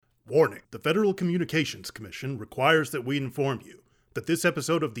Warning, the Federal Communications Commission requires that we inform you that this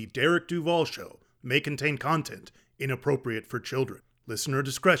episode of The Derek Duval Show may contain content inappropriate for children. Listener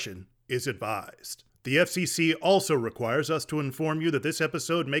discretion is advised. The FCC also requires us to inform you that this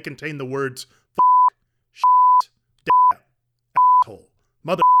episode may contain the words f***, shit, damn, asshole,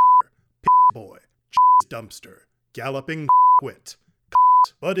 mother***, piss boy, cheese dumpster, galloping quit,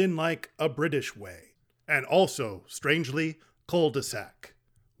 cunt, but in like a British way. And also, strangely, cul-de-sac.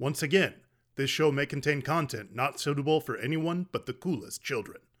 Once again, this show may contain content not suitable for anyone but the coolest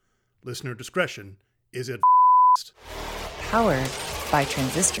children. Listener discretion is advised. Powered by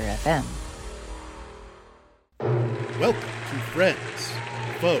Transistor FM. Welcome to Friends,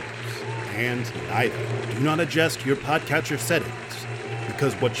 Foes, and Neither. Do not adjust your podcatcher settings,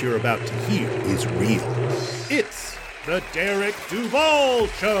 because what you're about to hear is real. It's the Derek Duval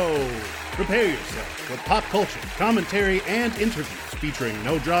Show! Prepare yourself for pop culture, commentary, and interviews featuring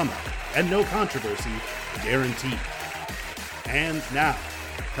no drama and no controversy guaranteed. And now,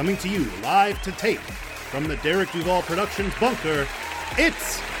 coming to you live to tape from the Derek Duval Productions bunker,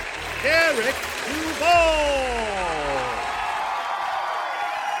 it's Derek Duval!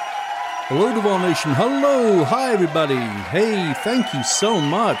 Hello, Duval Nation. Hello. Hi, everybody. Hey, thank you so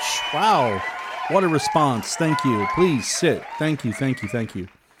much. Wow. What a response. Thank you. Please sit. Thank you. Thank you. Thank you.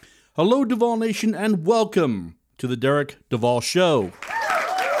 Hello, Duval Nation, and welcome to the Derek Duval Show.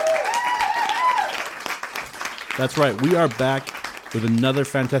 That's right. We are back with another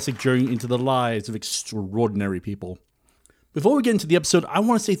fantastic journey into the lives of extraordinary people. Before we get into the episode, I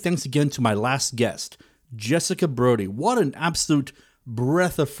want to say thanks again to my last guest, Jessica Brody. What an absolute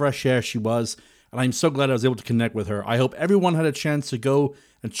breath of fresh air she was, and I'm so glad I was able to connect with her. I hope everyone had a chance to go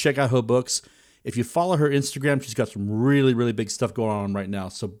and check out her books. If you follow her Instagram, she's got some really, really big stuff going on right now,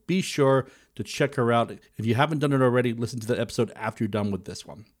 so be sure to check her out. If you haven't done it already, listen to the episode after you're done with this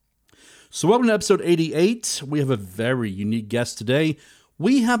one. So welcome to episode 88. We have a very unique guest today.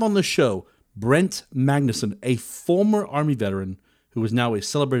 We have on the show Brent Magnussen, a former Army veteran who is now a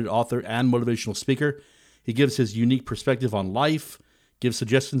celebrated author and motivational speaker. He gives his unique perspective on life, gives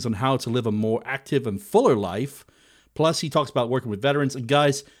suggestions on how to live a more active and fuller life. Plus, he talks about working with veterans. And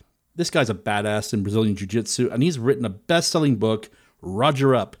guys, this guy's a badass in Brazilian Jiu-Jitsu, and he's written a best-selling book,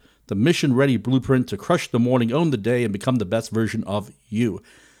 Roger Up, the mission-ready blueprint to crush the morning, own the day, and become the best version of you.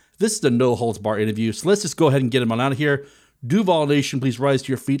 This is a no-holds-bar interview, so let's just go ahead and get him on out of here. Duval Nation, please rise to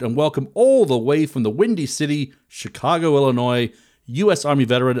your feet and welcome all the way from the Windy City, Chicago, Illinois, U.S. Army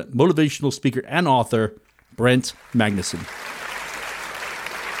veteran, motivational speaker, and author, Brent Magnussen.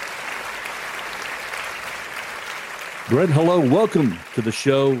 Brent, hello. Welcome to the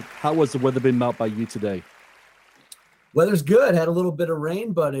show. How was the weather been out by you today? Weather's good. Had a little bit of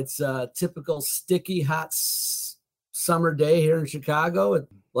rain, but it's a typical sticky, hot summer day here in Chicago.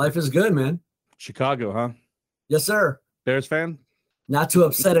 Life is good, man. Chicago, huh? Yes, sir. Bears fan? Not to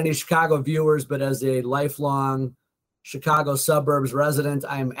upset any Chicago viewers, but as a lifelong Chicago suburbs resident,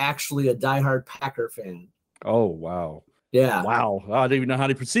 I'm actually a diehard Packer fan. Oh, wow. Yeah. Wow. I don't even know how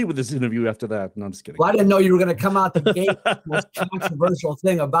to proceed with this interview after that. No, I'm just kidding. Well, I didn't know you were going to come out the gate with the most controversial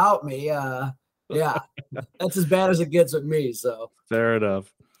thing about me. Yeah, that's as bad as it gets with me. So fair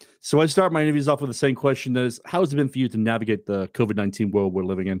enough. So I start my interviews off with the same question: is how has it been for you to navigate the COVID-19 world we're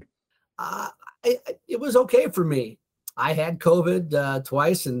living in? It was okay for me. I had COVID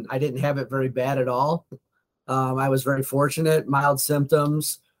twice, and I didn't have it very bad at all. I was very fortunate, mild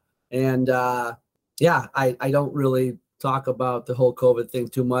symptoms, and I don't really talk about the whole COVID thing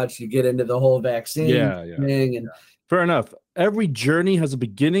too much. You get into the whole vaccine thing. And fair enough. Every journey has a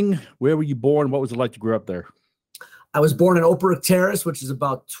beginning. Where were you born? What was it like to grow up there? I was born in Oak Brook Terrace, which is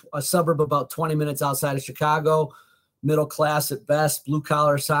about a suburb about 20 minutes outside of Chicago, middle class at best, blue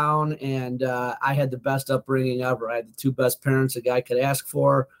collar sound. And I had the best upbringing ever. I had the two best parents a guy could ask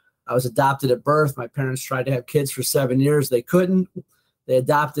for. I was adopted at birth. My parents tried to have kids for 7 years. They couldn't. They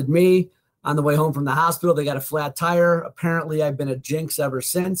adopted me. On the way home from the hospital, they got a flat tire. Apparently, I've been a jinx ever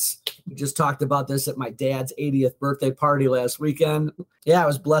since. We just talked about this at my dad's 80th birthday party last weekend. Yeah, I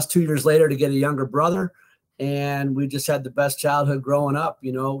was blessed 2 years later to get a younger brother, and we just had the best childhood growing up,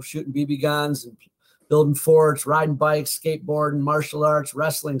 shooting BB guns and building forts, riding bikes, skateboarding, martial arts,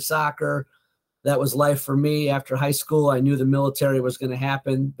 wrestling, soccer. That was life for me. After high school, I knew the military was going to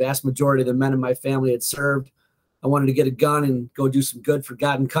happen. Vast majority of the men in my family had served. I wanted to get a gun and go do some good for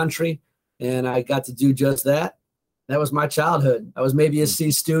God and country. And I got to do just that. That was my childhood. I was maybe a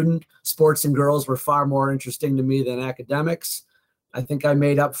C student. Sports and girls were far more interesting to me than academics. I think I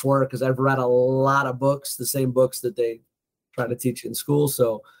made up for it because I've read a lot of books, the same books that they try to teach in school.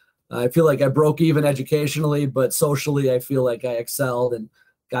 So I feel like I broke even educationally, but socially I feel like I excelled and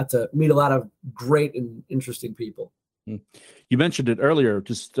got to meet a lot of great and interesting people. You mentioned it earlier.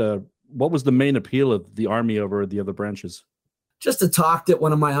 Just what was the main appeal of the Army over the other branches? Just to talk that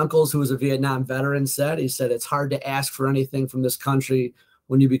one of my uncles, who was a Vietnam veteran, said. He said, it's hard to ask for anything from this country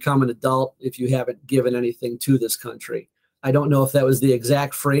when you become an adult if you haven't given anything to this country. I don't know if that was the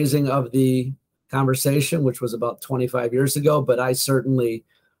exact phrasing of the conversation, which was about 25 years ago, but I certainly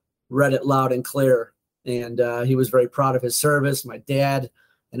read it loud and clear. And he was very proud of his service. My dad,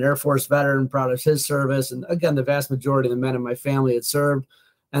 an Air Force veteran, proud of his service. And again, the vast majority of the men in my family had served.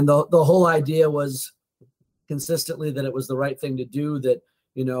 And the whole idea was consistently that it was the right thing to do, that,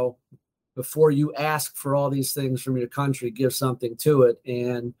 you know, before you ask for all these things from your country, give something to it.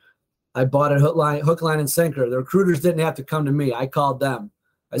 And I bought it hook, line, and sinker. The recruiters didn't have to come to me. I called them.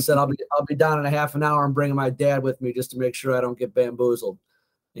 I said, I'll be down in a half an hour. I'm bringing my dad with me just to make sure I don't get bamboozled.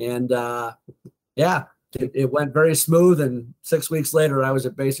 And yeah, it went very smooth. And 6 weeks later, I was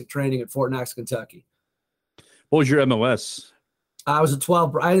at basic training at Fort Knox, Kentucky. What was your MOS? I was a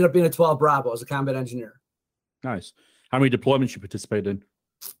 12. I ended up being a 12 Bravo. I was a combat engineer. Nice. How many deployments you participated in?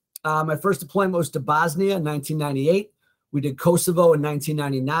 My first deployment was to Bosnia in 1998. We did Kosovo in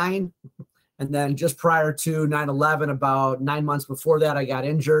 1999. And then just prior to 9/11, about 9 months before that, I got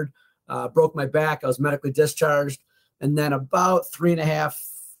injured, broke my back. I was medically discharged. And then about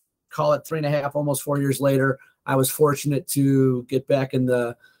 3.5, almost 4 years later, I was fortunate to get back in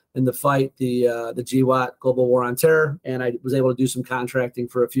the fight, the GWAT, Global War on Terror. And I was able to do some contracting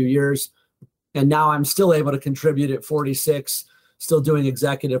for a few years. And now I'm still able to contribute at 46, still doing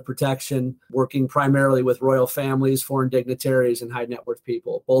executive protection, working primarily with royal families, foreign dignitaries, and high net worth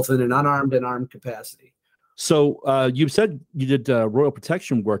people, both in an unarmed and armed capacity. So you said you did royal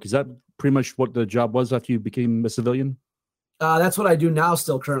protection work. Is that pretty much what the job was after you became a civilian? That's what I do now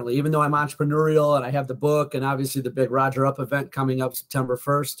still currently, even though I'm entrepreneurial and I have the book and obviously the big Roger Up event coming up September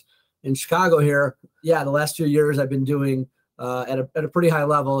 1st in Chicago here. Yeah, the last few years I've been doing at a pretty high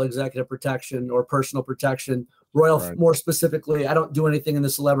level executive protection or personal protection. Royal, right. More specifically, I don't do anything in the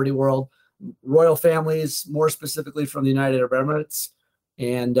celebrity world. Royal families, more specifically from the United Arab Emirates,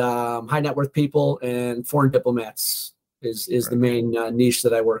 and high net worth people and foreign diplomats is right. The main niche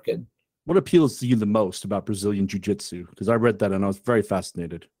that I work in. What appeals to you the most about Brazilian Jiu-Jitsu? Because I read that and I was very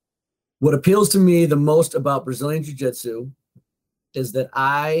fascinated. What appeals to me the most about Brazilian Jiu-Jitsu is that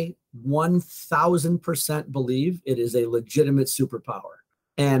I 1,000% believe it is a legitimate superpower.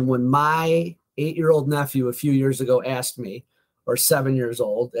 And when my 8-year-old nephew a few years ago asked me, or 7 years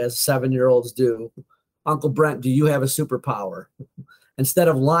old, as 7-year-olds do, Uncle Brent, do you have a superpower? Instead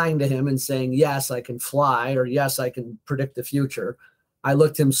of lying to him and saying, yes, I can fly, or yes, I can predict the future, I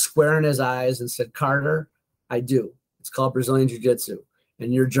looked him square in his eyes and said, Carter, I do. It's called Brazilian Jiu-Jitsu,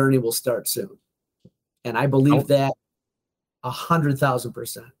 and your journey will start soon. And I believe that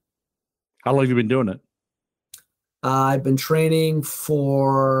 100,000%. How long have you been doing it? I've been training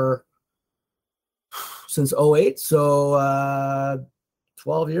since 2008, so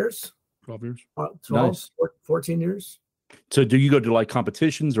 12 years. 12 years? 12, nice. 14 years. So do you go to like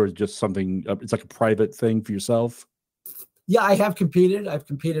competitions, or is it just something, it's like a private thing for yourself? Yeah, I have competed. I've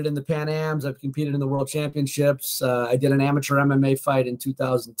competed in the Pan Ams. I've competed in the World Championships. I did an amateur MMA fight in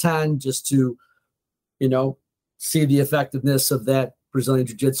 2010 just to, see the effectiveness of that Brazilian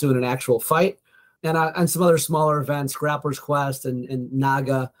Jiu-Jitsu in an actual fight. And some other smaller events, Grappler's Quest and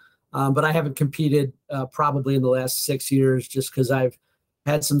Naga. But I haven't competed probably in the last 6 years just because I've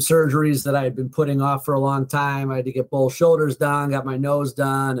had some surgeries that I had been putting off for a long time. I had to get both shoulders done, got my nose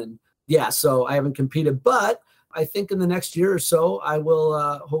done. And yeah, so I haven't competed. But I think in the next year or so, I will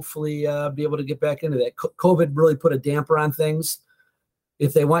hopefully be able to get back into that. COVID really put a damper on things.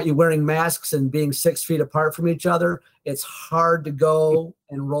 If they want you wearing masks and being 6 feet apart from each other, it's hard to go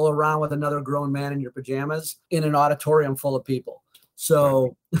and roll around with another grown man in your pajamas in an auditorium full of people.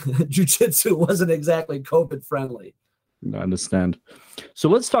 So jiu-jitsu wasn't exactly COVID friendly. I understand. So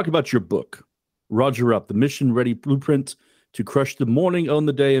let's talk about your book, Roger Up, the Mission Ready Blueprint to Crush the Morning, Own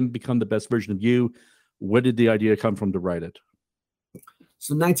the Day, and Become the Best Version of You. Where did the idea come from to write it?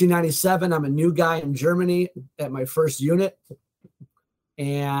 So 1997, I'm a new guy in Germany at my first unit.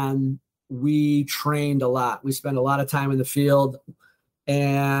 And we trained a lot. We spent a lot of time in the field.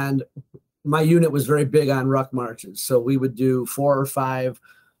 And my unit was very big on ruck marches. So we would do 4 or 5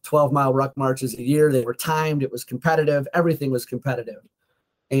 12-mile ruck marches a year. They were timed. It was competitive. Everything was competitive.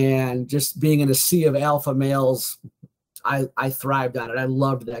 And just being in a sea of alpha males, I thrived on it. I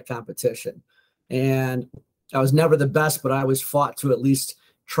loved that competition. And I was never the best, but I always fought to at least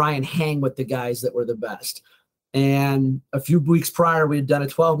try and hang with the guys that were the best. And a few weeks prior, we had done a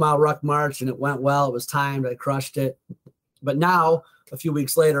 12-mile ruck march, and it went well. It was timed. I crushed it. But now a few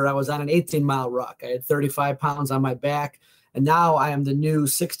weeks later, I was on an 18-mile ruck. I had 35 pounds on my back. And now I am the new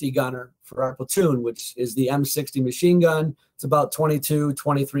 60 gunner for our platoon, which is the M60 machine gun. It's about 22,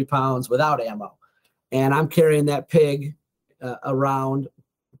 23 pounds without ammo. And I'm carrying that pig around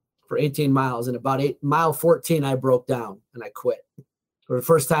for 18 miles. And about mile 14, I broke down and I quit for the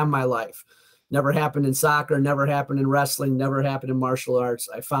first time in my life. Never happened in soccer, never happened in wrestling, never happened in martial arts.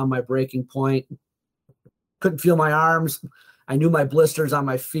 I found my breaking point. Couldn't feel my arms. I knew my blisters on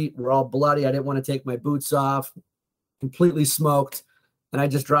my feet were all bloody. I didn't want to take my boots off. Completely smoked. And I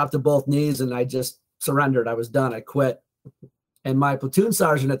just dropped to both knees and I just surrendered. I was done. I quit. And my platoon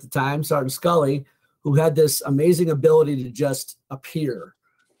sergeant at the time, Sergeant Scully, who had this amazing ability to just appear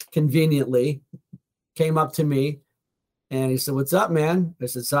conveniently, came up to me and he said, "What's up, man?" I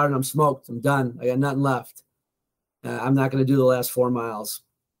said, "Sergeant, I'm smoked. I'm done. I got nothing left. I'm not going to do the last 4 miles."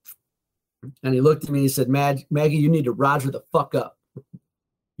 And he looked at me and he said, "Maggie, you need to roger the fuck up.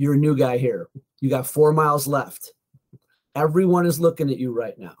 You're a new guy here. You got 4 miles left. Everyone is looking at you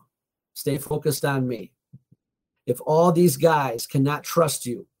right now. Stay focused on me. If all these guys cannot trust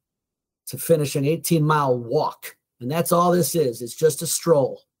you to finish an 18-mile walk, and that's all this is, it's just a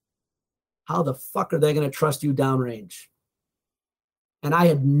stroll, how the fuck are they going to trust you downrange?" And I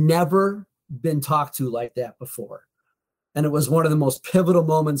had never been talked to like that before. And it was one of the most pivotal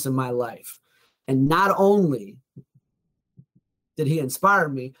moments in my life. And not only did he inspire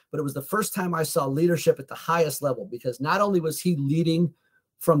me, but it was the first time I saw leadership at the highest level, because not only was he leading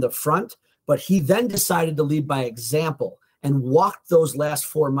from the front, but he then decided to lead by example and walked those last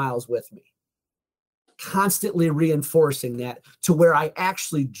 4 miles with me, constantly reinforcing that to where I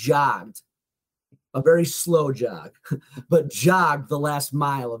actually jogged, a very slow jog, but jogged the last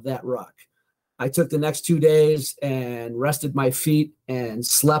mile of that ruck. I took the next 2 days and rested my feet and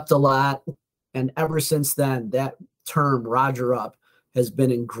slept a lot. And ever since then, that term, Roger Up, has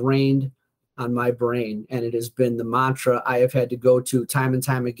been ingrained on my brain. And it has been the mantra I have had to go to time and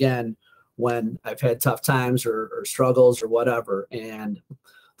time again when I've had tough times or struggles or whatever. And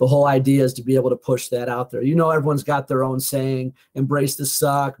the whole idea is to be able to push that out there. You know, everyone's got their own saying: embrace the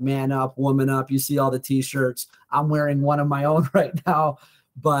suck, man up, woman up. You see all the t-shirts. I'm wearing one of my own right now.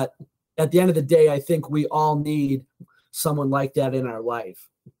 But at the end of the day, I think we all need someone like that in our life.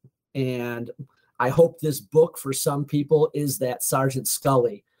 And I hope this book for some people is that Sergeant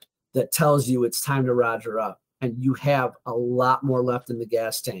Scully that tells you it's time to roger up. And you have a lot more left in the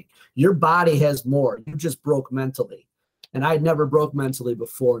gas tank. Your body has more. You just broke mentally. And I had never broke mentally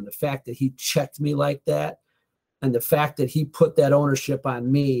before. And the fact that he checked me like that, and the fact that he put that ownership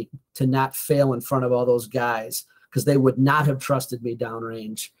on me to not fail in front of all those guys, because they would not have trusted me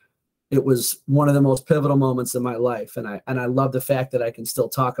downrange. It was one of the most pivotal moments in my life. And I love the fact that I can still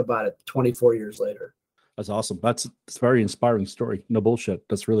talk about it 24 years later. That's awesome. It's a very inspiring story. No bullshit.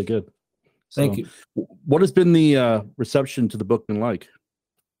 That's really good. Thank you. What has been the reception to the book been like?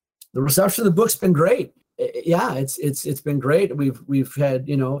 The reception of the book's been great. Yeah, it's been great. We've had,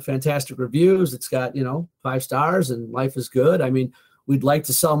 fantastic reviews. It's got, 5 stars, and life is good. I mean, we'd like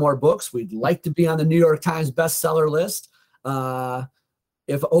to sell more books. We'd like to be on the New York Times bestseller list.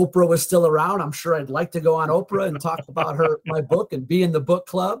 If Oprah was still around, I'm sure I'd like to go on Oprah and talk about my book and be in the book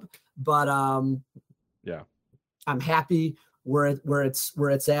club. But yeah, I'm happy where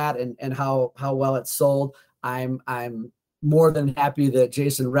it's at and how well it's sold. I'm more than happy that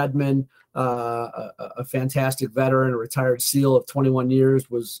Jason Redman, a fantastic veteran, a retired SEAL of 21 years,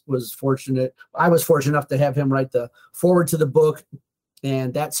 was fortunate. I was fortunate enough to have him write the foreword to the book,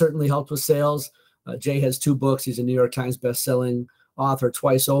 and that certainly helped with sales. Jay has 2 books. He's a New York Times bestselling author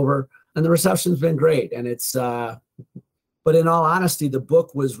twice over, and the reception's been great. And it's, but in all honesty, the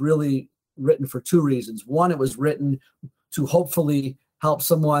book was really written for 2 reasons. One, it was written to hopefully help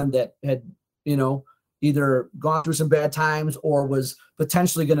someone that had, either gone through some bad times or was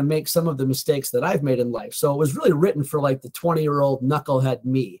potentially going to make some of the mistakes that I've made in life. So it was really written for like the 20-year-old knucklehead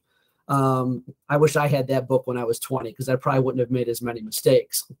me. I wish I had that book when I was 20, because I probably wouldn't have made as many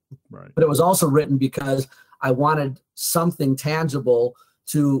mistakes. Right. But it was also written because I wanted something tangible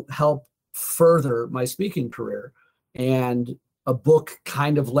to help further my speaking career. And a book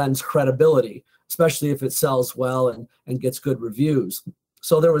kind of lends credibility, especially if it sells well and gets good reviews.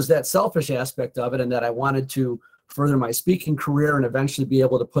 So there was that selfish aspect of it, and that I wanted to further my speaking career and eventually be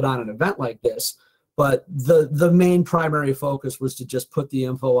able to put on an event like this. But the main primary focus was to just put the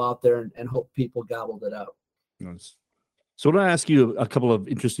info out there and hope people gobbled it up. Nice. So I want to ask you a couple of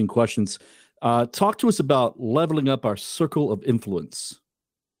interesting questions. Talk to us about leveling up our circle of influence.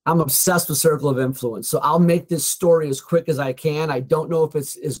 I'm obsessed with circle of influence. So I'll make this story as quick as I can. I don't know if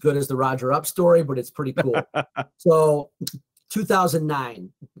it's as good as the Roger Up story, but it's pretty cool. So 2009,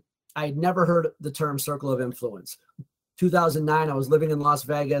 I had never heard the term circle of influence. 2009, I was living in Las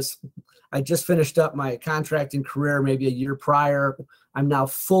Vegas. I just finished up my contracting career maybe a year prior. I'm now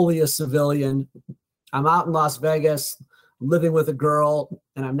fully a civilian. I'm out in Las Vegas, living with a girl,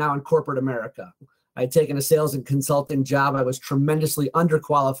 and I'm now in corporate America. I had taken a sales and consulting job I was tremendously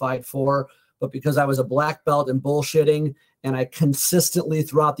underqualified for, but because I was a black belt in bullshitting, and I consistently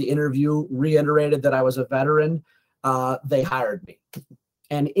throughout the interview reiterated that I was a veteran, they hired me.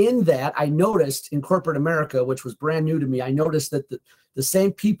 And in that, I noticed in corporate America, which was brand new to me, I noticed that the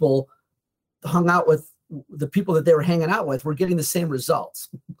same people hung out with, the people that they were hanging out with were getting the same results.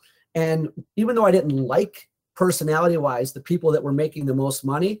 And even though I didn't like personality-wise the people that were making the most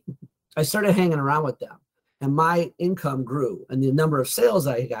money, I started hanging around with them. And my income grew, and the number of sales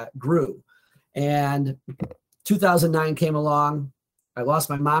I got grew. And 2009 came along. I lost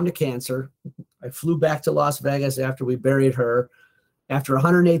my mom to cancer. I flew back to Las Vegas after we buried her. After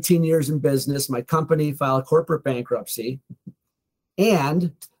 118 years in business, my company filed corporate bankruptcy.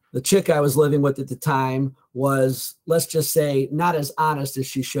 And the chick I was living with at the time was, let's just say, not as honest as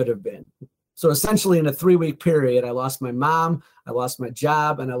she should have been. So essentially in a 3-week period, I lost my mom, I lost my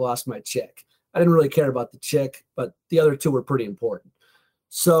job, and I lost my chick. I didn't really care about the chick, but the other two were pretty important.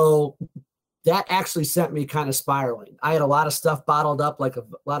 So that actually sent me kind of spiraling. I had a lot of stuff bottled up like a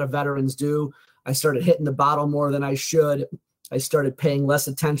lot of veterans do. I started hitting the bottle more than I should. I started paying less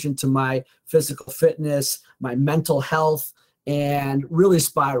attention to my physical fitness, my mental health, and really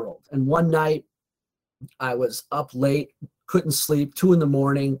spiraled. And one night I was up late, couldn't sleep, 2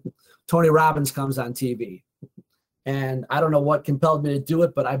 a.m. Tony Robbins comes on TV. And I don't know what compelled me to do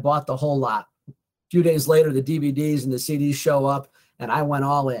it, but I bought the whole lot. A few days later, the DVDs and the CDs show up, and I went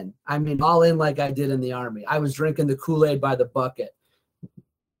all in. I mean, all in like I did in the Army. I was drinking the Kool-Aid by the bucket.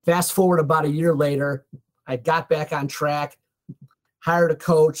 Fast forward about a year later, I got back on track, hired a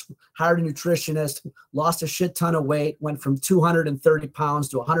coach, hired a nutritionist, lost a shit ton of weight, went from 230 pounds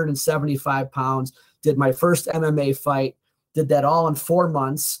to 175 pounds, did my first MMA fight, did that all in 4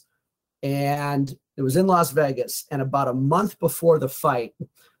 months. And it was in Las Vegas. And about a month before the fight,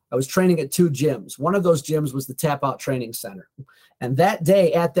 I was training at 2 gyms. One of those gyms was the Tap Out Training Center. And that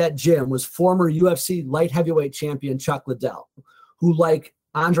day at that gym was former UFC light heavyweight champion Chuck Liddell, who, like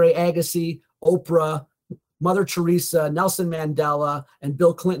Andre Agassi, Oprah, Mother Teresa, Nelson Mandela, and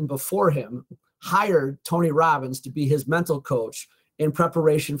Bill Clinton before him, hired Tony Robbins to be his mental coach in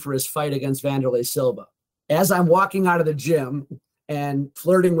preparation for his fight against Wanderlei Silva. As I'm walking out of the gym and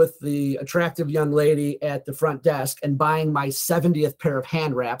flirting with the attractive young lady at the front desk and buying my 70th pair of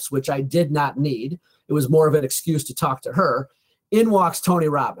hand wraps, which I did not need, it was more of an excuse to talk to her, in walks Tony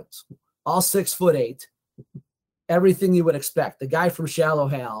Robbins, all 6'8", everything you would expect, the guy from Shallow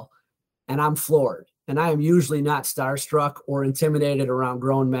Hal, and I'm floored. And I am usually not starstruck or intimidated around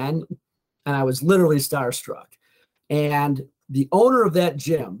grown men. And I was literally starstruck. And the owner of that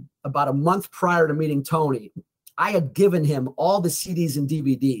gym, about a month prior to meeting Tony, I had given him all the CDs and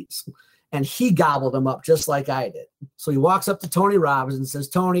DVDs, and he gobbled them up just like I did. So he walks up to Tony Robbins and says,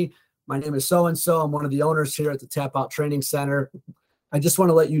 "Tony, my name is so-and-so. I'm one of the owners here at the Tap Out Training Center. I just want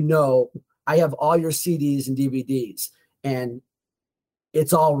to let you know I have all your CDs and DVDs, and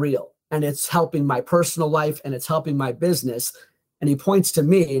it's all real. And it's helping my personal life, and it's helping my business." And he points to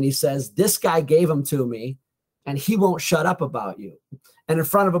me and he says, "This guy gave them to me, and he won't shut up about you." And in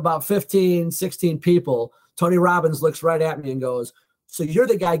front of about 15, 16 people, Tony Robbins looks right at me and goes, "So you're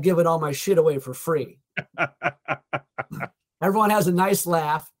the guy giving all my shit away for free." Everyone has a nice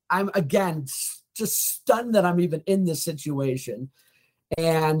laugh. I'm, again, just stunned that I'm even in this situation.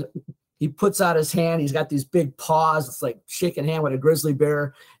 And he puts out his hand. He's got these big paws. It's like shaking hand with a grizzly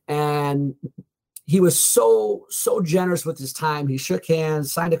bear. And he was so generous with his time. He shook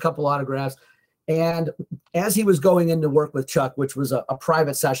hands, signed a couple autographs. And as he was going into work with Chuck, which was a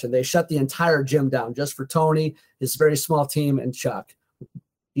private session, they shut the entire gym down just for Tony, his very small team, and Chuck.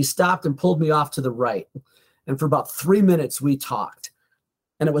 He stopped and pulled me off to the right. And for about 3 minutes, we talked.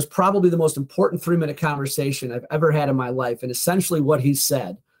 And it was probably the most important 3-minute conversation I've ever had in my life. And essentially what he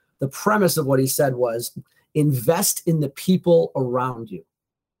said, the premise of what he said was, invest in the people around you,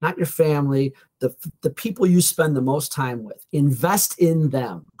 not your family, the people you spend the most time with. Invest in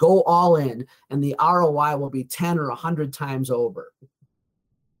them. Go all in, and the ROI will be 10 or 100 times over.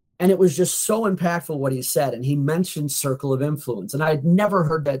 And it was just so impactful what he said. And he mentioned circle of influence. And I had never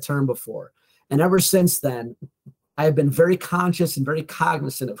heard that term before. And ever since then, I have been very conscious and very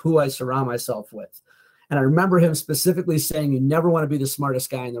cognizant of who I surround myself with. And I remember him specifically saying, you never want to be the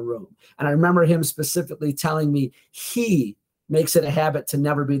smartest guy in the room. And I remember him specifically telling me he makes it a habit to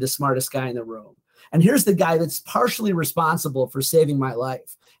never be the smartest guy in the room. And here's the guy that's partially responsible for saving my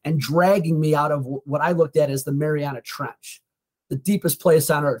life and dragging me out of what I looked at as the Mariana Trench, the deepest place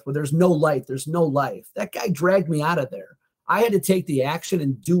on earth where there's no light, there's no life. That guy dragged me out of there. I had to take the action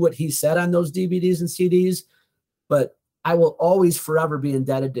and do what he said on those DVDs and CDs, but I will always forever be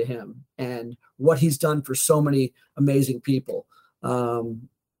indebted to him and what he's done for so many amazing people.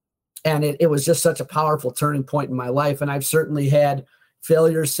 And it was just such a powerful turning point in my life. And I've certainly had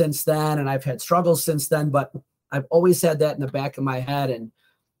failures since then, and I've had struggles since then, but I've always had that in the back of my head.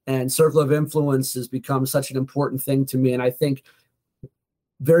 And Circle of Influence has become such an important thing to me. And I think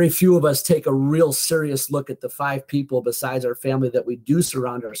very few of us take a real serious look at the 5 people besides our family that we do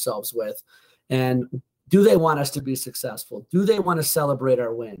surround ourselves with. And do they want us to be successful? Do they want to celebrate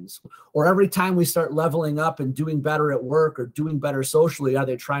our wins? Or every time we start leveling up and doing better at work or doing better socially, are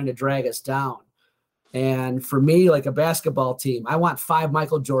they trying to drag us down? And for me, like a basketball team, I want 5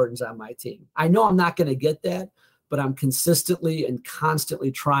 Michael Jordans on my team. I know I'm not going to get that, but I'm consistently and constantly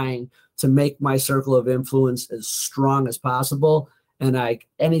trying to make my circle of influence as strong as possible. And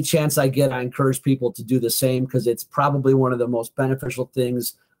any chance I get, I encourage people to do the same because it's probably one of the most beneficial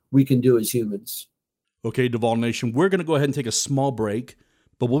things we can do as humans. Okay, Duvall Nation, we're going to go ahead and take a small break,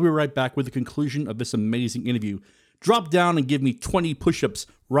 but we'll be right back with the conclusion of this amazing interview. Drop down and give me 20 push-ups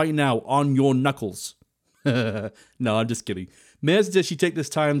right now on your knuckles. No, I'm just kidding. May I suggest you take this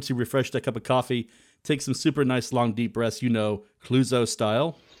time to refresh that cup of coffee, take some super nice long deep breaths, Clouseau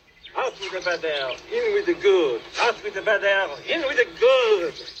style. Out with the bad air, in with the good. Out with the bad air, in with the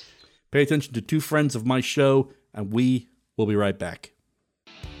good. Pay attention to 2 friends of my show, and we will be right back.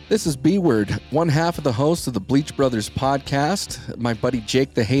 This is B-Word, one half of the host of the Bleach Brothers podcast. My buddy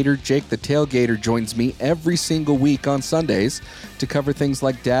Jake the Hater, Jake the Tailgater, joins me every single week on Sundays to cover things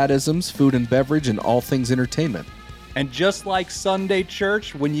like dadisms, food and beverage, and all things entertainment. And just like Sunday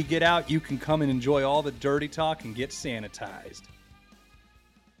church, when you get out, you can come and enjoy all the dirty talk and get sanitized.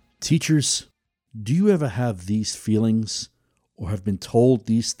 Teachers, do you ever have these feelings or have been told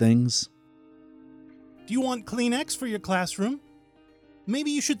these things? Do you want Kleenex for your classroom?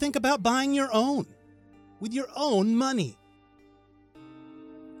 Maybe you should think about buying your own, with your own money.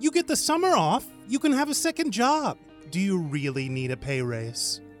 You get the summer off, you can have a second job. Do you really need a pay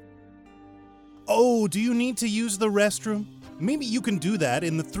raise? Oh, do you need to use the restroom? Maybe you can do that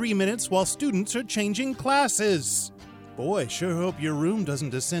in the 3 minutes while students are changing classes. Boy, sure hope your room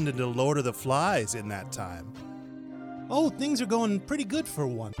doesn't descend into Lord of the Flies in that time. Oh, things are going pretty good for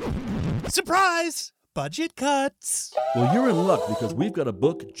one. Surprise! Budget cuts. Well, you're in luck because we've got a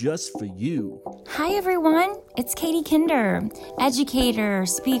book just for you. Hi, everyone. It's Katie Kinder, educator,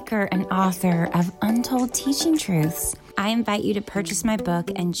 speaker, and author of Untold Teaching Truths. I invite you to purchase my book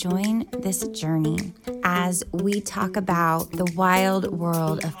and join this journey as we talk about the wild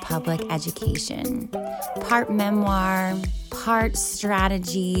world of public education. Part memoir, part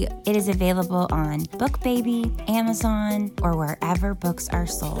strategy. It is available on BookBaby, Amazon, or wherever books are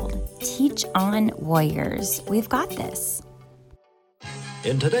sold. Teach on, warriors. We've got this.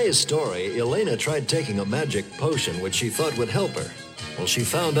 In today's story, Elena tried taking a magic potion which she thought would help her. Well, she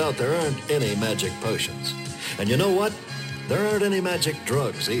found out there aren't any magic potions. And you know what? There aren't any magic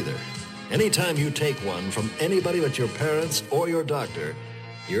drugs either. Anytime you take one from anybody but your parents or your doctor,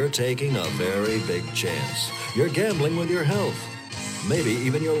 you're taking a very big chance. You're gambling with your health, maybe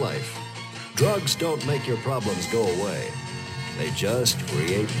even your life. Drugs don't make your problems go away. They just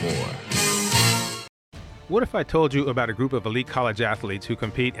create more. What if I told you about a group of elite college athletes who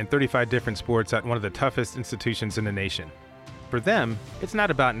compete in 35 different sports at one of the toughest institutions in the nation? For them, it's not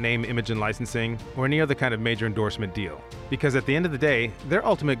about name, image, and licensing or any other kind of major endorsement deal. Because at the end of the day, their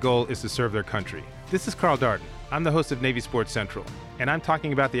ultimate goal is to serve their country. This is Carl Darden. I'm the host of Navy Sports Central, and I'm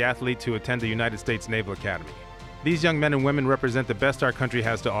talking about the athletes who attend the United States Naval Academy. These young men and women represent the best our country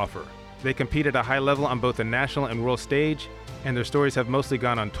has to offer. They compete at a high level on both the national and world stage, and their stories have mostly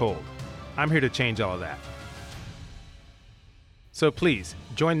gone untold. I'm here to change all of that. So please,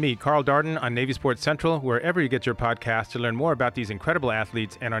 join me, Carl Darden, on Navy Sports Central, wherever you get your podcast, to learn more about these incredible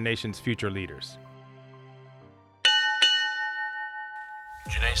athletes and our nation's future leaders.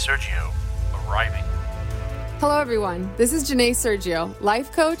 Janae Sergio, arriving. Hello, everyone. This is Janae Sergio,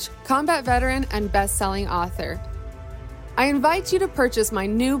 life coach, combat veteran, and best-selling author. I invite you to purchase my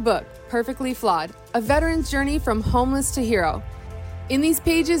new book, Perfectly Flawed, A Veteran's Journey from Homeless to Hero. In these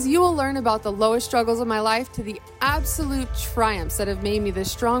pages, you will learn about the lowest struggles of my life to the absolute triumphs that have made me the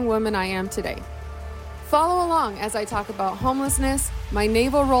strong woman I am today. Follow along as I talk about homelessness, my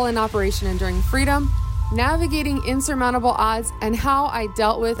naval role in Operation Enduring Freedom, navigating insurmountable odds, and how I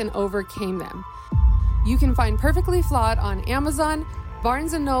dealt with and overcame them. You can find Perfectly Flawed on Amazon,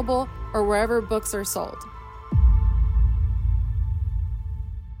 Barnes & Noble, or wherever books are sold.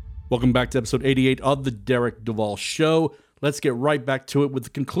 Welcome back to episode 88 of the Derek Duvall Show. Let's get right back to it with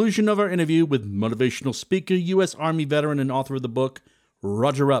the conclusion of our interview with motivational speaker, U.S. Army veteran, and author of the book,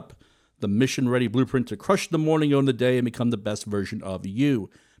 Roger Up, the mission-ready blueprint to crush the morning on the day and become the best version of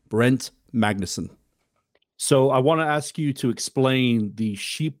you, Brent Magnussen. So I want to ask you to explain the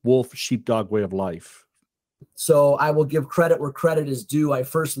sheep-wolf, sheepdog way of life. So I will give credit where credit is due. I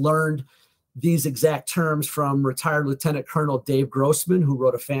first learned these exact terms from retired Lieutenant Colonel Dave Grossman, who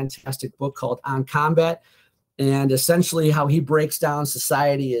wrote a fantastic book called On Combat. And essentially how he breaks down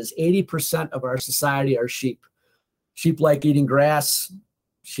society is 80% of our society are sheep. Sheep like eating grass.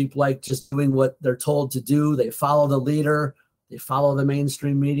 Sheep like just doing what they're told to do. They follow the leader. They follow the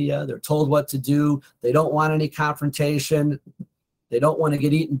mainstream media. They're told what to do. They don't want any confrontation. They don't want to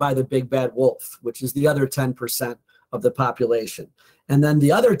get eaten by the big bad wolf, which is the other 10% of the population. And then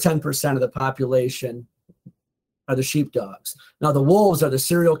the other 10% of the population are the sheepdogs. Now the wolves are the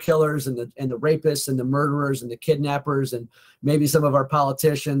serial killers and the rapists and the murderers and the kidnappers and maybe some of our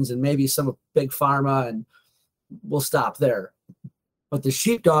politicians and maybe some of big pharma, and we'll stop there. But the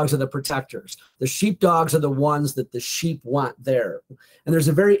sheepdogs are the protectors. The sheepdogs are the ones that the sheep want there. And there's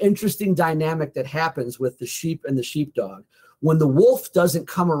a very interesting dynamic that happens with the sheep and the sheepdog. When the wolf doesn't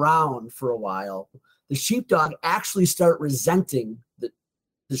come around for a while, the sheepdog actually start resenting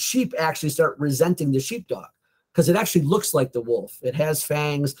the sheep actually start resenting the sheepdog because it actually looks like the wolf. It has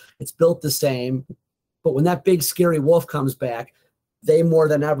fangs. It's built the same. But when that big scary wolf comes back, they more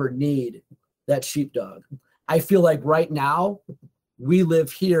than ever need that sheepdog. I feel like right now we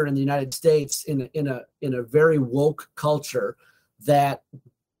live here in the United States in a very woke culture that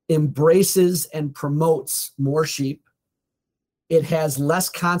embraces and promotes more sheep. It has less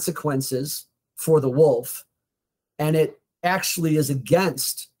consequences for the wolf, and it actually is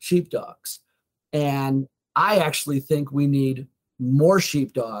against sheepdogs. And I actually think we need more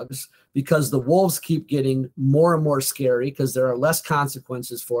sheepdogs because the wolves keep getting more and more scary because there are less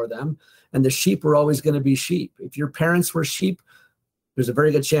consequences for them. And the sheep are always going to be sheep. If your parents were sheep, there's a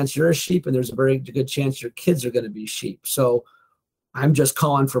very good chance you're a sheep, and there's a very good chance your kids are going to be sheep. So I'm just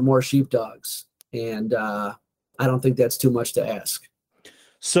calling for more sheepdogs. And I don't think that's too much to ask.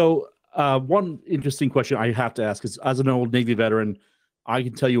 So one interesting question I have to ask is, as an old Navy veteran, I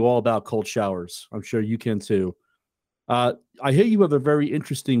can tell you all about cold showers. I'm sure you can too. I hear you have a very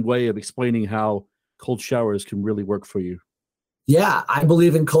interesting way of explaining how cold showers can really work for you. Yeah, I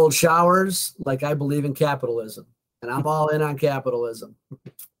believe in cold showers like I believe in capitalism, and I'm all in on capitalism.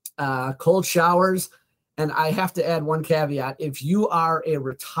 Cold showers, and I have to add one caveat. If you are a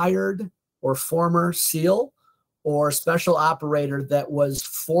retired or former SEAL or special operator that was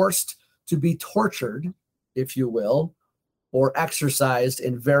forced to be tortured, if you will, or exercised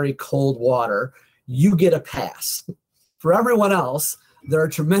in very cold water, you get a pass. For everyone else, there are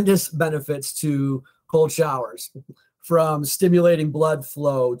tremendous benefits to cold showers, from stimulating blood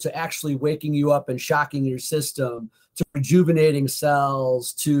flow to actually waking you up and shocking your system, to rejuvenating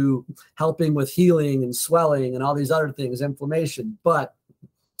cells, to helping with healing and swelling and all these other things, inflammation. But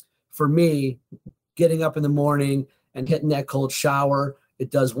for me, getting up in the morning and hitting that cold shower,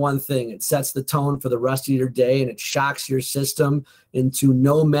 it does one thing. It sets the tone for the rest of your day, and it shocks your system into,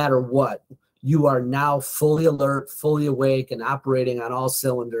 no matter what, you are now fully alert, fully awake, and operating on all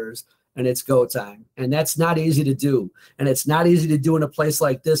cylinders, and it's go time. And that's not easy to do. And it's not easy to do in a place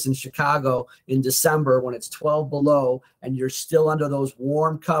like this in Chicago in December when it's 12 below and you're still under those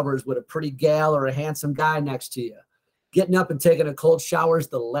warm covers with a pretty gal or a handsome guy next to you. Getting up and taking a cold shower is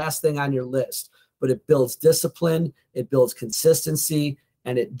the last thing on your list, but it builds discipline, it builds consistency,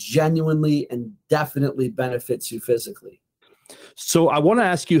 and it genuinely and definitely benefits you physically. So I want to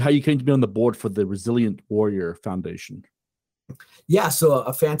ask you how you came to be on the board for the Resilient Warrior Foundation. Yeah, so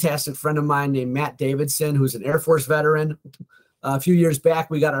a fantastic friend of mine named Matt Davidson, who's an Air Force veteran. A few years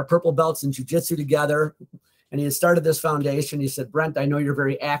back, we got our purple belts in jiu-jitsu together, and he had started this foundation. He said, Brent, I know you're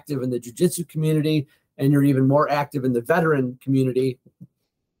very active in the jiu-jitsu community, and you're even more active in the veteran community.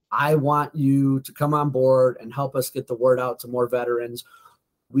 I want you to come on board and help us get the word out to more veterans.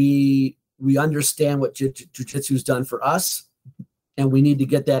 We understand what jiu-jitsu has done for us, and we need to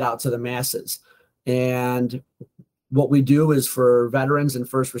get that out to the masses. And what we do is for veterans and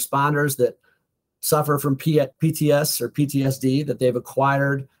first responders that suffer from PTS or PTSD that they've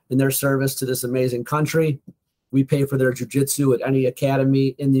acquired in their service to this amazing country. We pay for their jiu-jitsu at any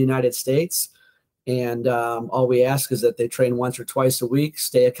academy in the United States. And all we ask is that they train once or twice a week,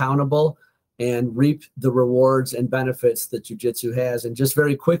 stay accountable, and reap the rewards and benefits that jiu-jitsu has. And just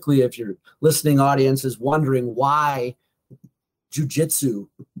very quickly, if your listening audience is wondering why jujitsu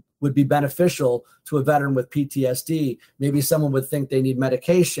would be beneficial to a veteran with PTSD. Maybe someone would think they need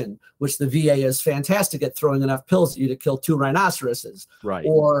medication, which the VA is fantastic at throwing enough pills at you to kill 2 rhinoceroses. Right.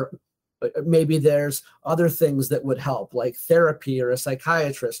 Or maybe there's other things that would help, like therapy or a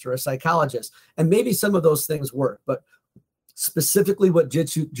psychiatrist or a psychologist. And maybe some of those things work. But specifically what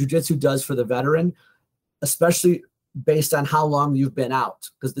jujitsu does for the veteran, especially based on how long you've been out,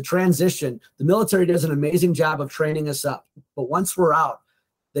 because the transition, the military does an amazing job of training us up. But once we're out,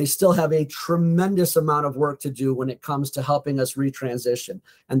 they still have a tremendous amount of work to do when it comes to helping us retransition.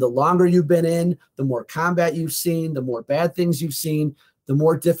 And the longer you've been in, the more combat you've seen, the more bad things you've seen, the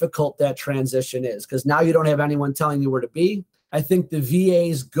more difficult that transition is, because now you don't have anyone telling you where to be. I think the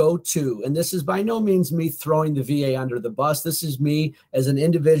VA's go-to, and this is by no means me throwing the VA under the bus. This is me as an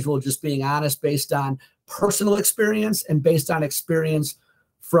individual just being honest based on personal experience and based on experience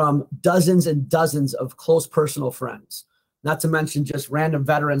from dozens and dozens of close personal friends. Not to mention just random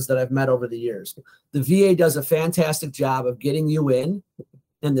veterans that I've met over the years. The VA does a fantastic job of getting you in.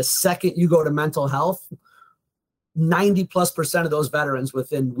 And the second you go to mental health, 90+% of those veterans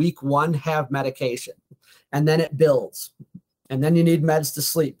within week 1 have medication. And then it builds. And then you need meds to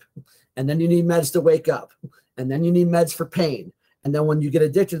sleep. And then you need meds to wake up. And then you need meds for pain. And then when you get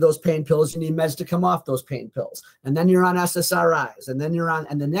addicted to those pain pills, you need meds to come off those pain pills. And then you're on SSRIs. And then you're on,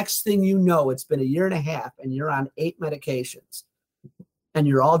 and the next thing you know, it's been a year and a half and you're on 8 medications. And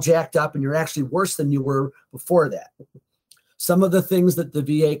you're all jacked up and you're actually worse than you were before that. Some of the things that the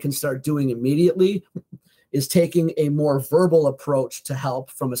VA can start doing immediately is taking a more verbal approach to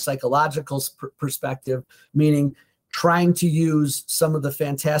help from a psychological perspective, meaning trying to use some of the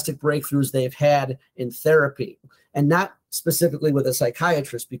fantastic breakthroughs they've had in therapy, and not specifically with a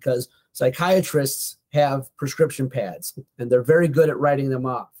psychiatrist, because psychiatrists have prescription pads and they're very good at writing them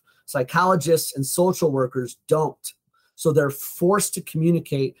off. Psychologists and social workers don't. So they're forced to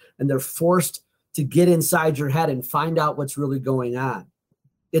communicate and they're forced to get inside your head and find out what's really going on.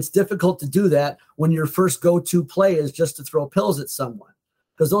 It's difficult to do that when your first go-to play is just to throw pills at someone,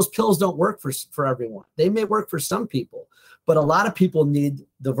 because those pills don't work for everyone. They may work for some people, but a lot of people need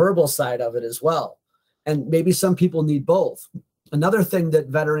the verbal side of it as well. And maybe some people need both. Another thing that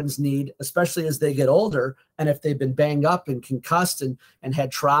veterans need, especially as they get older, and if they've been banged up and concussed and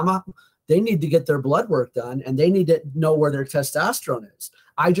had trauma, they need to get their blood work done and they need to know where their testosterone is.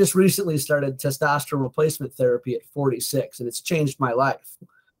 I just recently started testosterone replacement therapy at 46, and it's changed my life.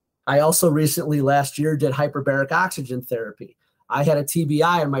 I also recently, last year, did hyperbaric oxygen therapy. I had a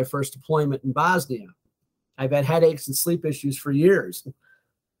TBI on my first deployment in Bosnia. I've had headaches and sleep issues for years.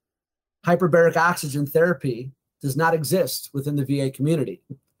 Hyperbaric oxygen therapy does not exist within the VA community.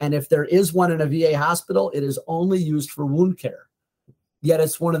 And if there is one in a VA hospital, it is only used for wound care. Yet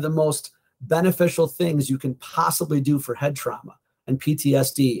it's one of the most beneficial things you can possibly do for head trauma and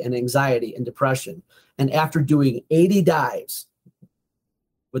PTSD and anxiety and depression. And after doing 80 dives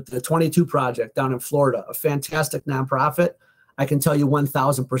with the 22 Project down in Florida, a fantastic nonprofit, I can tell you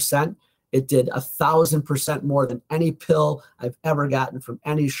 1,000%, it did 1,000% more than any pill I've ever gotten from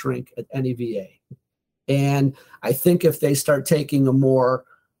any shrink at any VA. And I think if they start taking a more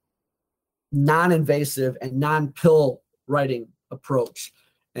non-invasive and non-pill writing approach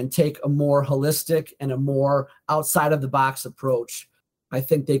and take a more holistic and a more outside of the box approach, I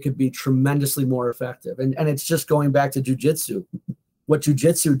think they could be tremendously more effective. And it's just going back to jujitsu. What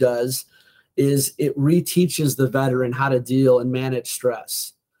jujitsu does is it reteaches the veteran how to deal and manage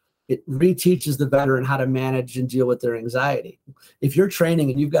stress. It reteaches the veteran how to manage and deal with their anxiety. If you're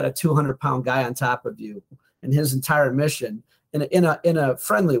training and you've got a 200-pound guy on top of you and his entire mission in a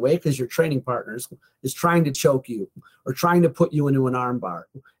friendly way, because you're training partners, is trying to choke you or trying to put you into an arm bar,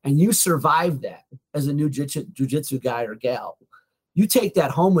 and you survive that as a new jiu-jitsu guy or gal, you take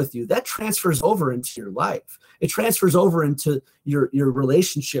that home with you. That transfers over into your life. It transfers over into your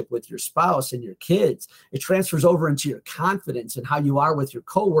relationship with your spouse and your kids. It transfers over into your confidence and how you are with your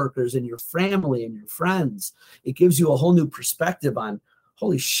coworkers and your family and your friends. It gives you a whole new perspective on,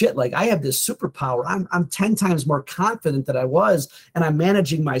 holy shit, like I have this superpower. I'm 10 times more confident than I was, and I'm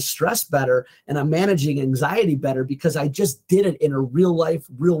managing my stress better, and I'm managing anxiety better because I just did it in a real life,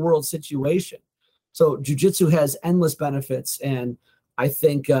 real world situation. So jiu-jitsu has endless benefits. And I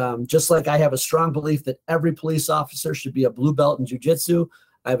think just like I have a strong belief that every police officer should be a blue belt in jiu-jitsu,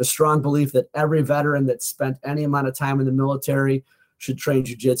 I have a strong belief that every veteran that spent any amount of time in the military should train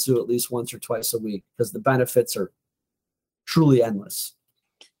jiu-jitsu at least once or twice a week, because the benefits are truly endless.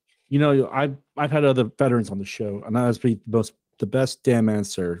 You know, I've had other veterans on the show, and that has been the best damn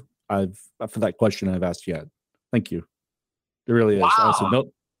answer for that question I've asked yet. Thank you. It really is. Wow.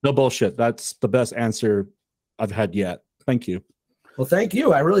 Honestly, no bullshit. That's the best answer I've had yet. Thank you. Well, thank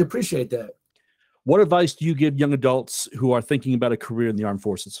you. I really appreciate that. What advice do you give young adults who are thinking about a career in the armed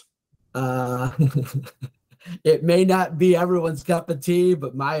forces? It may not be everyone's cup of tea,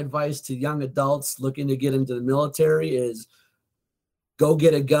 but my advice to young adults looking to get into the military is go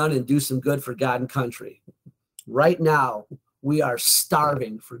get a gun and do some good for God and country. Right now, we are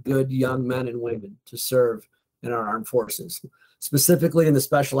starving for good young men and women to serve in our armed forces, specifically in the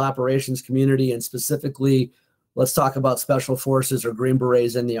special operations community, and specifically, let's talk about special forces or Green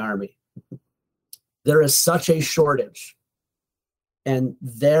Berets in the Army. There is such a shortage, and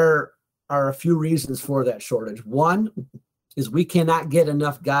there are a few reasons for that shortage. One is we cannot get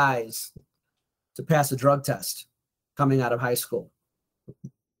enough guys to pass a drug test coming out of high school.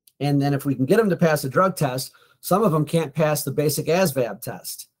 And then if we can get them to pass a drug test, some of them can't pass the basic ASVAB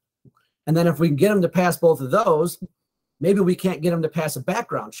test. And then if we can get them to pass both of those, maybe we can't get them to pass a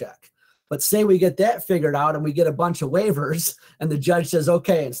background check. But say we get that figured out and we get a bunch of waivers and the judge says,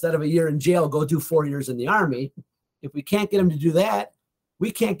 okay, instead of a year in jail, go do 4 years in the Army. If we can't get them to do that, we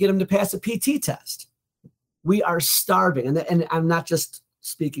can't get them to pass a PT test. We are starving. And I'm not just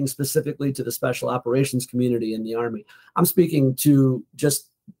speaking specifically to the special operations community in the Army. I'm speaking to just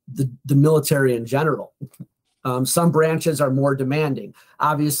the military in general. Some branches are more demanding.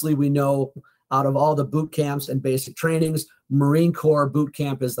 Obviously, we know out of all the boot camps and basic trainings, Marine Corps boot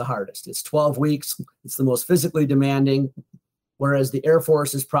camp is the hardest. It's 12 weeks. It's the most physically demanding, whereas the Air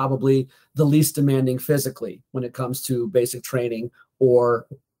Force is probably the least demanding physically when it comes to basic training or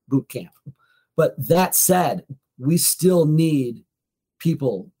boot camp. But that said, we still need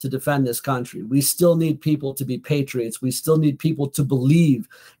people to defend this country. We still need people to be patriots. We still need people to believe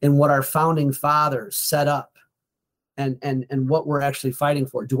in what our founding fathers set up and what we're actually fighting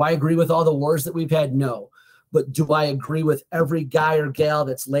for. Do I agree with all the wars that we've had? No. But do I agree with every guy or gal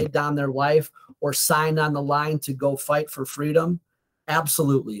that's laid down their life or signed on the line to go fight for freedom?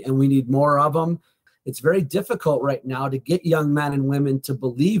 Absolutely. And we need more of them. It's very difficult right now to get young men and women to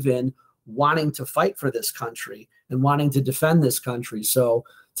believe in wanting to fight for this country and wanting to defend this country. So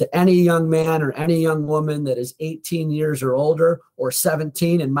to any young man or any young woman that is 18 years or older or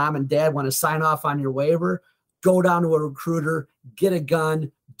 17 and mom and dad want to sign off on your waiver, go down to a recruiter, get a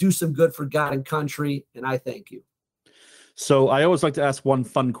gun, do some good for God and country, and I thank you. So I always like to ask one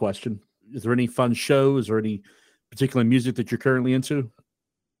fun question. Is there any fun shows or any particular music that you're currently into?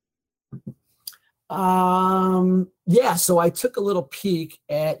 Yeah, so I took a little peek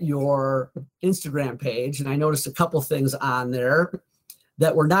at your Instagram page, and I noticed a couple things on there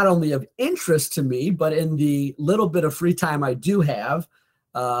that were not only of interest to me, but in the little bit of free time I do have,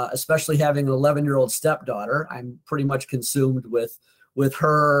 especially having an 11-year-old stepdaughter, I'm pretty much consumed with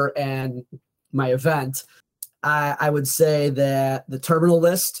her and my event. I would say that the Terminal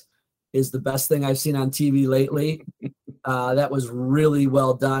List is the best thing I've seen on TV lately. That was really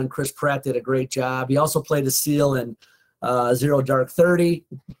well done. Chris Pratt did a great job. He also played a SEAL in Zero Dark 30,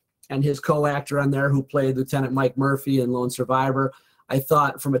 and his co-actor on there who played Lieutenant Mike Murphy in Lone Survivor. I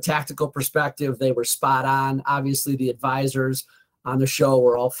thought from a tactical perspective, they were spot on. Obviously, the advisors on the show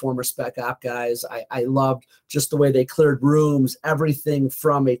were all former Spec Op guys. I loved just the way they cleared rooms. Everything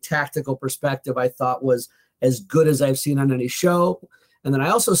from a tactical perspective I thought was as good as I've seen on any show. And then I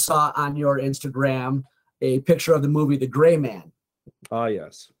also saw on your Instagram a picture of the movie The Gray Man. Ah,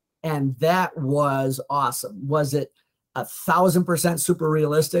 yes. And that was awesome. Was it 1,000% super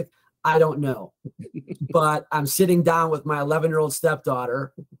realistic? I don't know. But I'm sitting down with my 11-year-old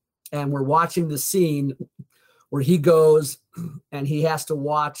stepdaughter, and we're watching the scene where he goes and he has to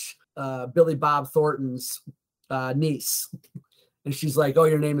watch Billy Bob Thornton's niece. And she's like, oh,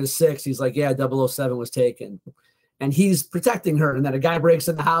 your name is Six. He's like, yeah, 007 was taken. And he's protecting her. And then a guy breaks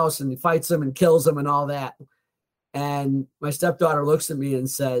in the house and he fights him and kills him and all that. And my stepdaughter looks at me and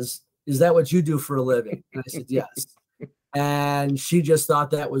says, is that what you do for a living? And I said, yes. And she just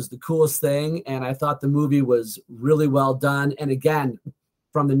thought that was the coolest thing. And I thought the movie was really well done. And again,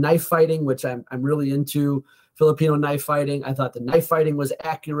 from the knife fighting, which I'm really into, Filipino knife fighting, I thought the knife fighting was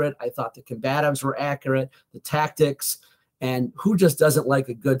accurate. I thought the combatives were accurate, the tactics. And who just doesn't like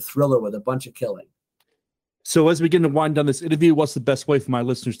a good thriller with a bunch of killing? So as we begin to wind down this interview, what's the best way for my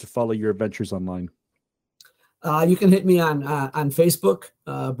listeners to follow your adventures online? You can hit me on Facebook,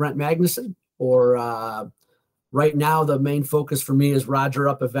 Brent Magnussen, or right now the main focus for me is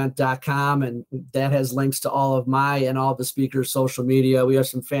rogerupevent.com, and that has links to all of my and all the speakers' social media. We have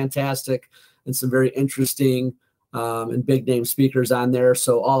some fantastic and some very interesting and big name speakers on there.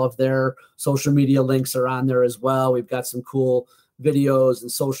 So all of their social media links are on there as well. We've got some cool videos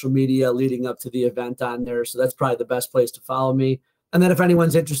and social media leading up to the event on there. So that's probably the best place to follow me. And then if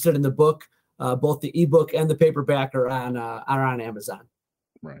anyone's interested in the book, both the ebook and the paperback are on Amazon.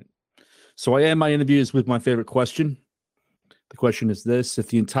 Right. So I end my interviews with my favorite question. The question is this: if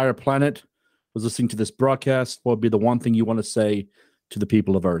the entire planet was listening to this broadcast, what would be the one thing you want to say to the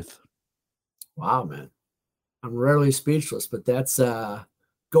people of Earth? Wow, man. I'm rarely speechless, but that's go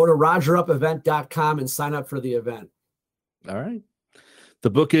to rogerupevent.com and sign up for the event. All right. The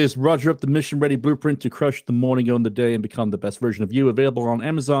book is Roger Up, the Mission Ready Blueprint to Crush the Morning, Own the Day, and Become the Best Version of You. Available on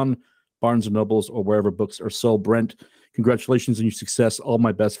Amazon, Barnes & Nobles, or wherever books are sold. Brent, congratulations on your success. All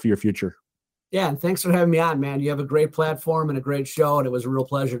my best for your future. Yeah, and thanks for having me on, man. You have a great platform and a great show, and it was a real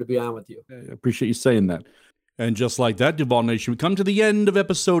pleasure to be on with you. I appreciate you saying that. And just like that, Duval Nation, we come to the end of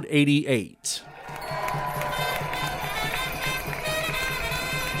episode 88.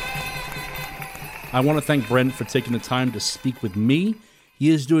 I want to thank Brent for taking the time to speak with me. He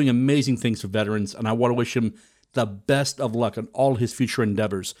is doing amazing things for veterans, and I want to wish him the best of luck on all his future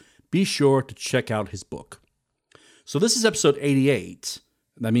endeavors. Be sure to check out his book. So this is episode 88.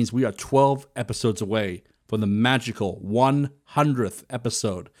 That means we are 12 episodes away from the magical 100th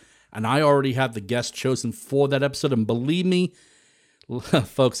episode. And I already have the guest chosen for that episode. And believe me,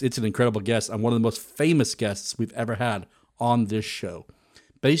 folks, it's an incredible guest. I'm one of the most famous guests we've ever had on this show.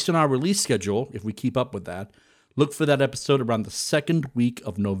 Based on our release schedule, if we keep up with that, look for that episode around the second week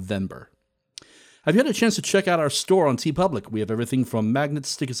of November. Have you had a chance to check out our store on TeePublic? We have everything from magnets,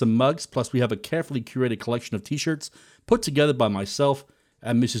 stickers, and mugs, plus we have a carefully curated collection of t-shirts put together by myself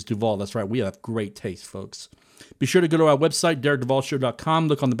and Mrs. Duval. That's right, we have great taste, folks. Be sure to go to our website, DerekDuvalShow.com.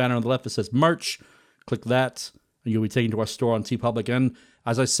 Look on the banner on the left that says merch. Click that, and you'll be taken to our store on TeePublic. And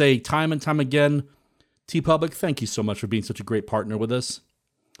as I say time and time again, TeePublic, thank you so much for being such a great partner with us.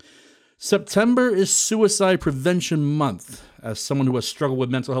 September is Suicide Prevention Month. As someone who has struggled with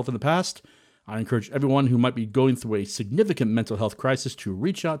mental health in the past, I encourage everyone who might be going through a significant mental health crisis to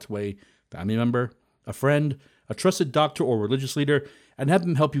reach out to a family member, a friend, a trusted doctor or religious leader, and have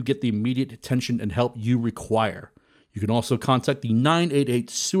them help you get the immediate attention and help you require. You can also contact the 988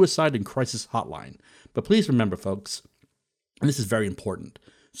 Suicide and Crisis Hotline. But please remember, folks, and this is very important,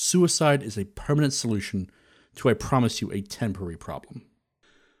 suicide is a permanent solution to, I promise you, a temporary problem.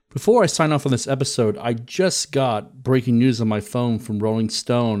 Before I sign off on this episode, I just got breaking news on my phone from Rolling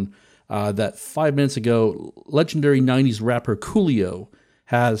Stone that 5 minutes ago, legendary 90s rapper Coolio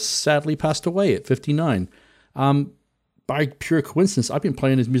has sadly passed away at 59. By pure coincidence, I've been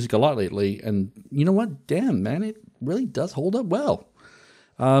playing his music a lot lately, and you know what? Damn, man, it really does hold up well.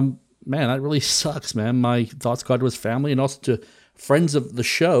 Man, that really sucks, man. My thoughts go out to his family and also to friends of the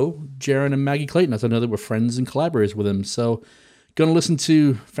show, Jaron and Maggie Clayton, as I know they were friends and collaborators with him. So, gonna listen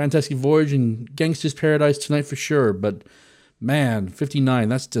to Fantastic Voyage and Gangsta's Paradise tonight for sure. But man, 59,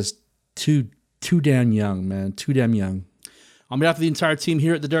 that's just too damn young, man. Too damn young. On behalf of the entire team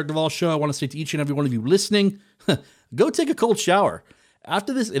here at the Derek Duval Show, I want to say to each and every one of you listening, go take a cold shower.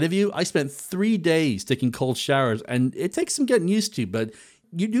 After this interview, I spent 3 days taking cold showers, and it takes some getting used to, but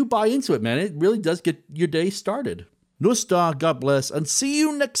you do buy into it, man. It really does get your day started. Nusta, God bless, and see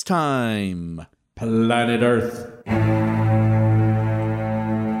you next time, Planet Earth.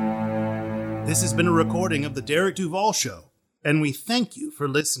 This has been a recording of The Derek Duval Show, and we thank you for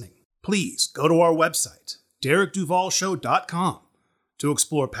listening. Please go to our website, DerekDuvalShow.com, to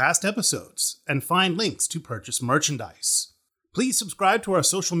explore past episodes and find links to purchase merchandise. Please subscribe to our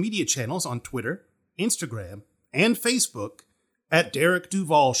social media channels on Twitter, Instagram, and Facebook at Derek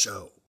Duval Show.